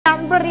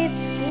number is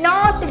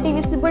not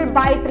divisible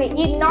by 3.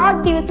 ഈ not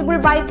divisible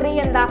by 3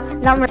 എന്താ?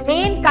 നമ്മുടെ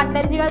മെയിൻ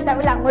കണ്ടന്റുകൾ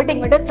തമ്മിൽ അങ്ങോട്ടും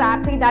ഇങ്ങോട്ടും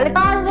സ്വാപ്പ് ചെയ്താൽ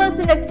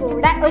കോൺവേഴ്സിന്റെ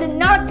കൂടെ ഒരു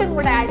നോട്ടും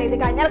കൂടെ ആഡ് ചെയ്ത്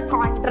കഴിഞ്ഞാൽ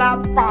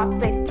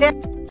കോൺട്രാപോസിറ്റീവ്.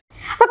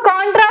 അപ്പൊ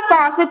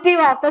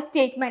കോൺട്രാപോസിറ്റീവ് ഓഫ് ദ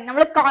സ്റ്റേറ്റ്മെന്റ്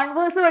നമ്മൾ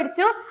കോൺവേഴ്സ്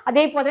പഠിച്ചു,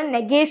 അതേപോലെ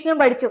നെഗേഷനും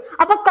പഠിച്ചു.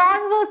 അപ്പൊ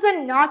കോൺവേഴ്സ്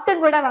നോട്ടും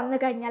കൂടെ വന്നു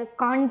കഴിഞ്ഞാൽ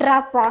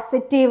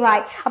കോൺട്രാപോസിറ്റീവ്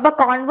ആയി. അപ്പൊ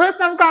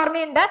കോൺവേഴ്സ് നമുക്ക്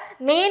ഓർമ്മയുണ്ട്,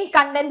 മെയിൻ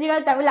കണ്ടന്റുകൾ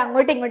തമ്മിൽ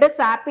അങ്ങോട്ടും ഇങ്ങോട്ടും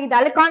സ്വാപ്പ്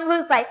ചെയ്താൽ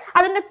കോൺവേഴ്സ് ആയി.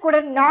 അതിന്റെ കൂടെ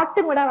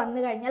നോട്ടും കൂടെ വന്നു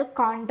കഴിഞ്ഞാൽ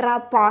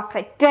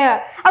കോൺട്രാപോസിറ്റീവ്.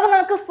 അപ്പൊ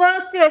നമുക്ക്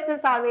ഫസ്റ്റ് ക്വസ്റ്റ്യൻ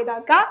സോൾവ് ചെയ്ത്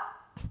നോക്കാം.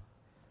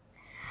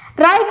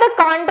 Write the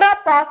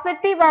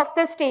contrapositive of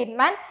the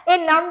statement. A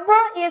number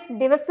is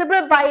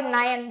divisible by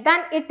 9,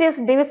 then it is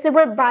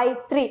divisible by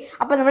 3.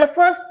 അപ്പോൾ നമ്മൾ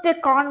ഫസ്റ്റ്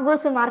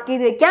കോൺവേഴ്സ് മാർക്ക്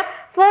ചെയ്ത് വെക്കുക.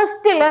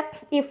 ഫസ്റ്റില്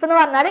ഇഫ് എന്ന്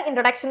പറഞ്ഞാൽ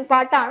ഇൻട്രൊഡക്ഷൻ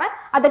പാർട്ടാണ്,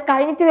 അത്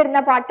കഴിഞ്ഞിട്ട് വരുന്ന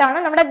പാർട്ടാണ്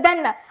നമ്മുടെ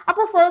then.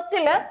 അപ്പോൾ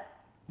ഫസ്റ്റില്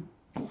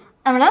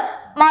നമ്മൾ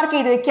മാർക്ക്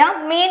ചെയ്ത് വെക്കുക,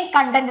 മെയിൻ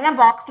കണ്ടന്റിനെ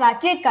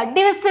ബോക്സിലാക്കി വെക്കുക,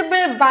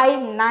 ഡിവിസിബിൾ ബൈ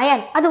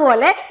 9.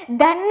 അതുപോലെ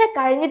then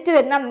കഴിഞ്ഞിട്ട്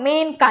വരുന്ന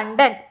മെയിൻ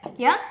കണ്ടന്റ്,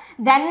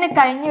 then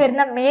കഴിഞ്ഞ്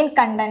വരുന്ന main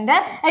content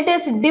it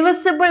is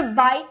divisible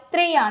by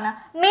 3 ആണ്.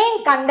 മെയിൻ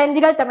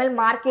കണ്ടന്റുകൾ തമ്മിൽ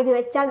മാർക്ക് ചെയ്ത്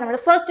വെച്ചാൽ നമ്മൾ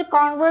ഫസ്റ്റ്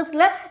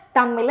കോൺവേഴ്സിൽ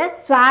തമ്മിൽ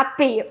സ്വാപ്പ്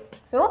ചെയ്യും.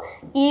 സോ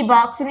ഈ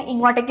ബോക്സിന്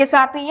ഇങ്ങോട്ടേക്ക്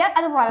സ്വാപ്പ് ചെയ്യുക,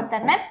 അതുപോലെ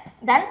തന്നെ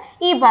then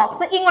ഈ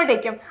ബോക്സ്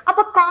ഇങ്ങോട്ടേക്കും.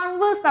 അപ്പൊ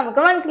കോൺവേഴ്സ്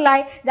നമുക്ക്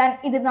മനസ്സിലായി. then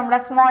ഇത് നമ്മുടെ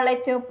സ്മോൾ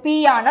ലെറ്റർ പി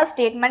ആണ്,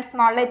 സ്റ്റേറ്റ്മെന്റ്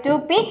സ്മോൾ ലെറ്റർ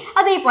പി.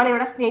 അതേപോലെ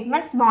ഇവിടെ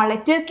സ്റ്റേറ്റ്മെന്റ് സ്മോൾ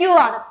ലെറ്റർ ക്യൂ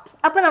ആണ്.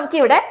 അപ്പൊ നമുക്ക്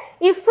ഇവിടെ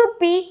ഇഫ്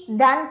പി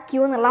then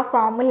ക്യൂ എന്നുള്ള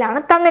ഫോമിലാണ്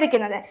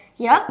തന്നിരിക്കുന്നത്.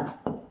 Here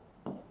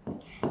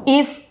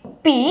if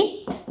p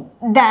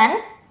then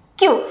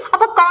q.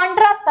 അപ്പൊ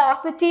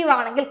കോൺട്രാപോസിറ്റീവ്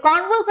ആണെങ്കിൽ,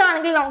 കോൺവേഴ്സ്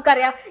ആണെങ്കിൽ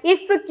നമുക്കറിയാം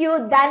if q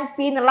then p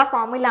എന്നുള്ള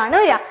ഫോമിലാണ്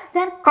വരിക.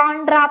 then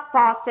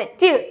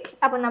contrapositive.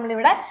 അപ്പൊ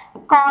നമ്മളിവിടെ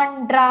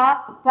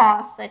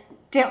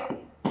കോൺട്രാപോസിറ്റീവ്.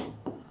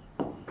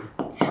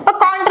 അപ്പൊ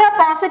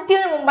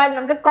കോൺട്രാപോസിറ്റീവിന് മുമ്പായിട്ട്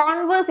നമുക്ക്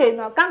കോൺവേഴ്സ് എഴുതി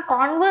നോക്കാം.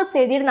 കോൺവേഴ്സ്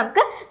എഴുതിയിട്ട്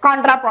നമുക്ക്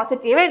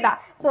കോൺട്രാപോസിറ്റീവ് എഴുതാം.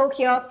 So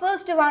here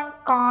first one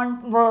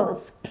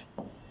converse.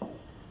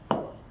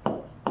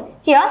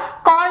 Here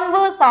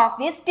converse of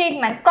this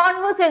statement.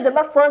 Converse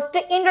എഴുതുമ്പോൾ first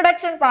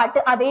introduction part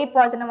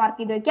അതേപോലെ തന്നെ മാർക്ക്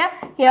ചെയ്ത് വെക്കുക.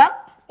 Here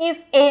if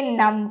a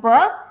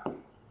number,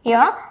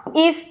 here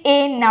if a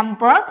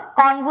number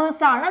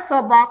converse ആണ്, so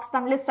box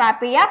തമ്മിൽ swap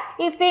ചെയ്യുക.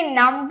 If a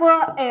number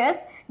is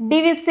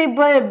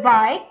divisible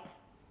by,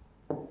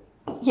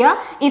 here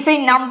if a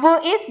number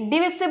is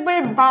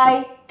divisible by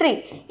 3.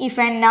 If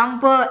a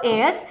number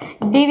is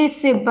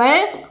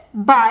divisible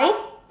by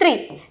 3.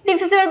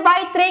 Divisible by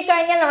 3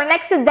 കഴിഞ്ഞാൽ നമ്മൾ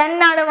next then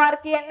ആണ്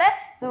mark ചെയ്യേണ്ടത്.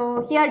 So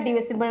here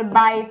divisible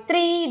by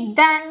 3,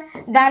 then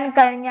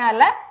കഴിഞ്ഞാൽ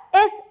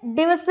is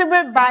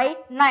divisible by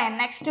 9.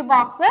 Next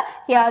box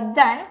here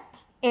then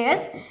is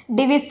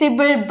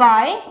divisible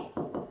by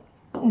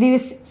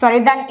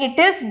then it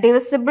is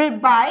divisible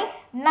by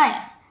 9.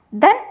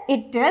 Then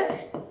it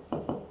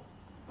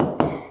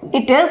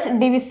is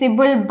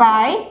divisible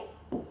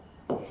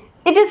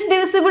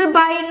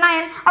by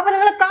 9. അപ്പൊ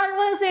നമ്മൾ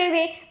converse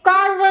എഴുതി,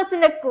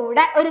 കോൺവേഴ്സിന്റെ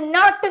കൂടെ ഒരു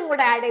നോട്ടും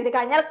കൂടെ ആഡ് ചെയ്ത്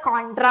കഴിഞ്ഞാൽ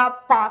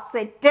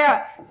കോൺട്രാപോസിറ്റീവ്.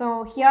 So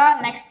here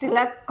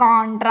നെക്സ്റ്റില്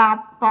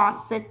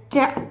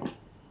contrapositive.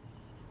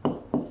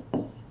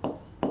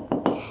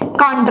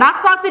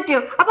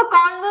 അപ്പൊ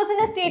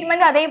കോൺവേഴ്സിന്റെ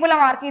സ്റ്റേറ്റ്മെന്റ് അതേപോലെ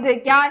മാർക്ക് ചെയ്ത്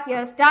വെക്കുക.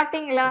 Here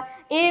സ്റ്റാർട്ടിംഗില്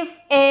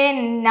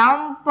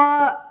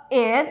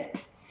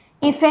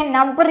if a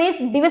number is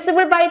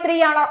divisible by 3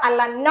 ആണോ അല്ല,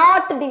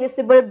 not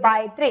divisible by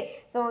 3.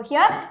 So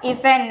here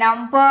if a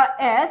number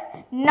is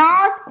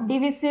not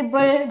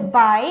divisible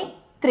by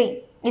 3,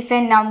 if a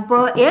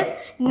number is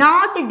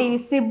not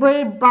divisible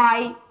by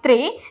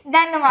 3,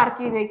 then mark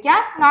ചെയ്ത് വെക്കുക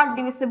not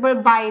divisible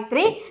by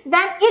 3,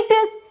 then it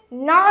is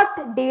not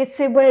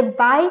divisible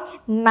by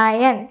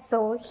 9. So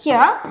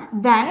here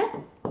then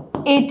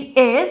it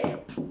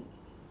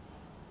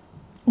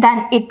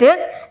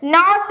is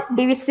not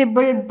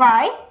divisible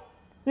by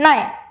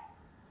 9.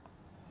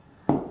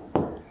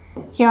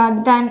 Here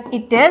then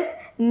it is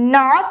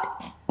not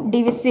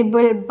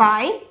divisible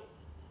by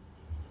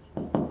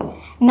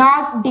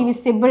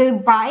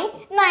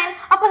 9.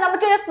 അപ്പോൾ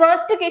നമുക്ക്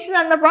first case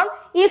തന്നപ്പോൾ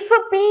if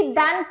p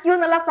then q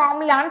എന്നുള്ള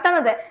ഫോമിലാണ്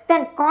തന്നത്.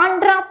 then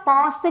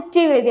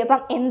contrapositive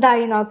എഴുതിയപ്പം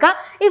എന്തായി നോക്കാം.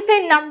 if a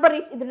number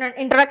is, ഇതിന്റെ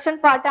introduction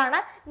പാർട്ടാണ്,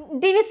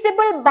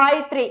 divisible by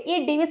 3. ഈ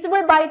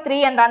divisible by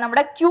 3 എന്താ,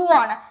 നമ്മുടെ q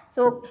ആണ്.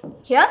 സോ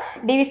ഹിയർ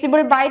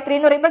divisible by 3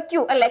 എന്ന് പറയുമ്പോൾ q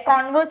അല്ലെ.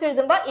 കോൺവേഴ്സ്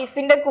എഴുതുമ്പോൾ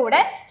ifന്റെ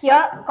കൂടെ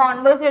ഹിയർ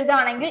കോൺവേഴ്സ്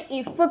എഴുതുകയാണെങ്കിൽ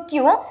if q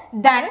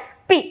then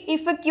p,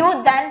 if q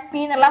then p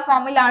എന്നുള്ള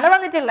ഫോമിലാണ്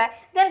വന്നിട്ടുള്ളത്.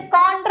 then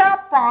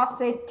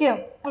കോൺട്രാപോസിറ്റീവ്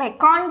അല്ലെ,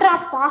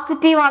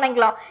 കോൺട്രാപോസിറ്റീവ്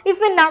ആണെങ്കിലോ if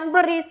a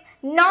number is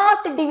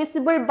not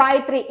divisible by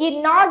 3, ഈ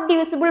not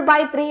divisible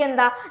by 3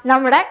 എന്താ,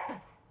 നമ്മുടെ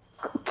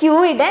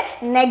ക്യൂയുടെ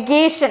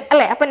നെഗേഷൻ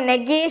അല്ലെ. അപ്പൊ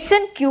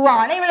നെഗേഷൻ ക്യൂ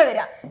ആണ് ഇവിടെ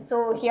വരിക. So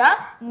here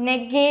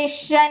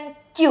negation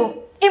Q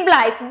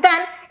implies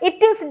then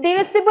it is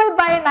divisible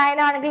by 9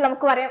 ആണെങ്കിൽ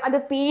നമുക്ക് പറയാം അത്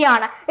p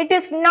ആണ്. it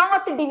is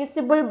not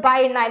divisible by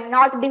 9,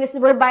 not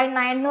divisible by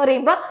 9 എന്ന്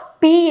പറയുമ്പോൾ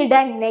p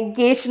യുടെ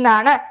നെഗേഷൻ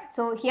ആണ്.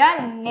 so here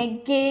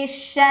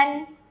negation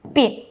P.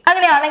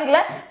 അങ്ങനെയാണെങ്കിൽ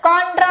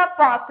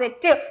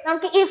contrapositive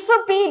നമുക്ക് if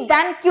P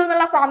then Q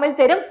എന്നുള്ള ഫോമിൽ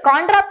തരും.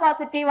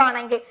 Contrapositive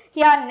ആണെങ്കിൽ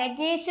here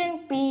negation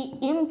P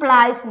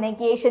implies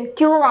negation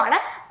Q ആണ്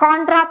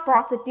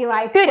contrapositive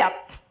ആയിട്ട് വരാം.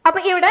 അപ്പൊ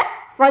ഇവിടെ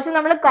ഫസ്റ്റ്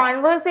നമ്മൾ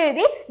കോൺവേഴ്സ്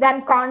എഴുതി then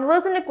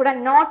കോൺവേഴ്സിന്റെ കൂടെ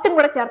നോട്ടും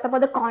കൂടെ ചേർത്തപ്പോൾ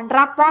അത്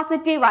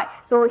contrapositive ആയി.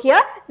 സോ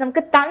ഹിയർ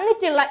നമുക്ക്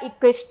തന്നിട്ടുള്ള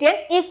equation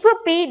if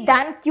P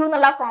then Q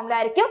എന്നുള്ള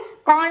ഫോമിലായിരിക്കും.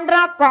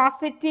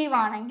 contrapositive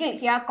ആണെങ്കിൽ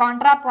ഹിയർ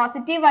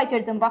contrapositive ആയിട്ട്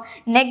എഴുതുമ്പോൾ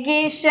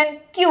negation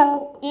Q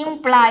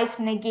implies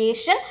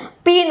negation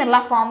P എന്നുള്ള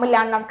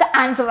ഫോമിലാണ് നമുക്ക്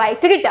ആൻസർ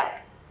ആയിട്ട് കിട്ടുക.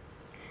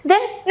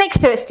 Then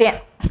next question.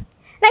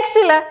 Next,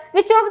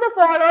 which of the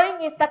following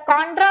is the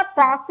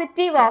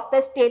contrapositive of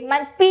the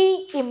statement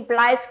P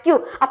implies Q?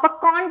 Appa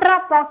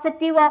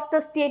contrapositive of the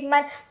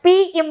statement P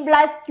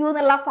implies Q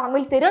ennulla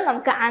formil therum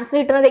namukku answer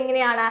kittunnathu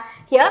enganeyana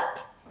here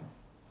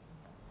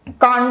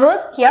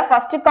converse here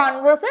first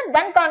converse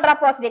then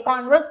contrapositive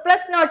converse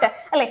plus not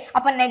alle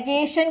appo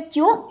negation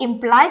Q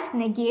implies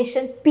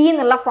negation P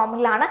ennulla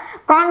formil aanu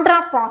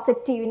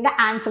contrapositive inde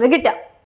answer kitta.